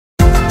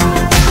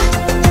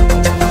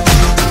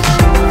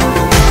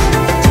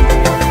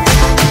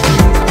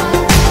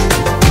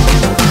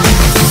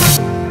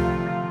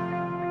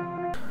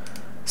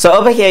So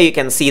over here you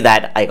can see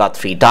that I got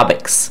 3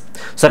 topics.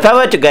 So if I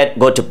were to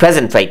go to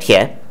present right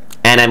here,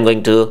 and I'm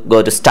going to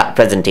go to start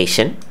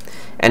presentation,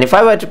 and if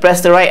I were to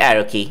press the right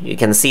arrow key, you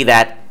can see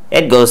that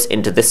it goes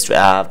into this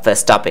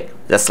first topic,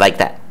 just like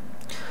that.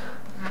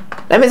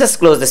 Let me just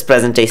close this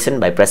presentation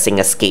by pressing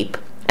escape.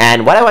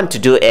 And what I want to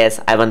do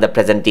is I want the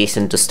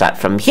presentation to start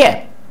from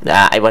here.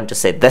 I want to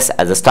set this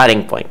as a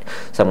starting point.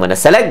 So I'm going to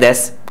select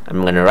this,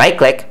 I'm going to right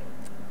click,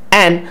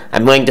 and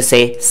I'm going to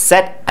say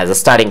set as a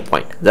starting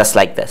point, just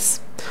like this.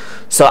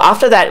 So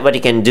after that, what you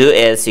can do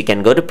is you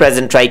can go to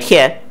present right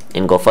here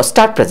and go for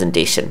start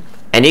presentation.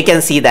 And you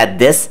can see that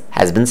this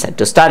has been set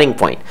to starting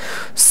point.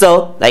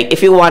 So like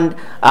if you want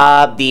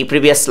the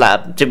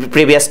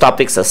previous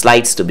topics or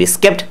slides to be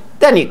skipped,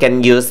 then you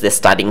can use the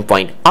starting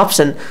point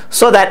option,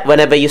 so that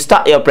whenever you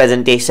start your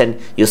presentation,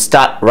 you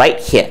start right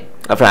here,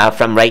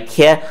 from right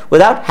here,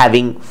 without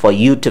having for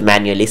you to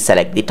manually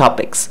select the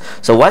topics.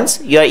 So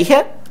once you're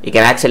here, you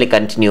can actually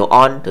continue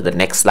on to the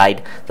next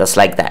slide, just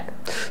like that.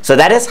 So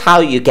that is how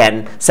you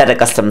can set a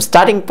custom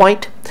starting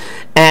point.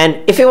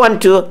 And if you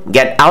want to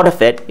get out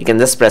of it, you can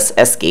just press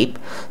escape.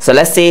 So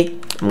let's say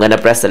I'm going to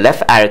press the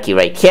left arrow key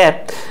right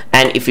here,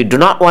 and if you do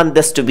not want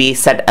this to be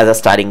set as a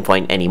starting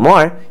point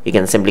anymore, you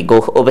can simply go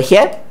over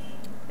here,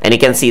 and you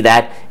can see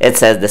that it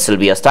says this will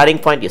be your starting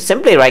point. You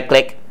simply right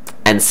click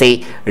and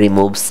say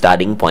remove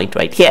starting point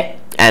right here,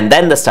 and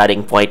then the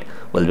starting point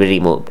will be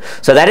removed.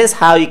 So that is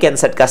how you can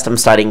set custom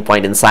starting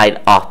point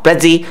inside of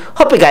Prezi.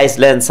 Hope you guys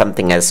learned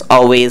something as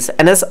always,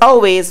 and as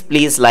always,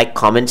 please like,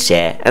 comment,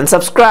 share and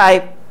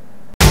subscribe.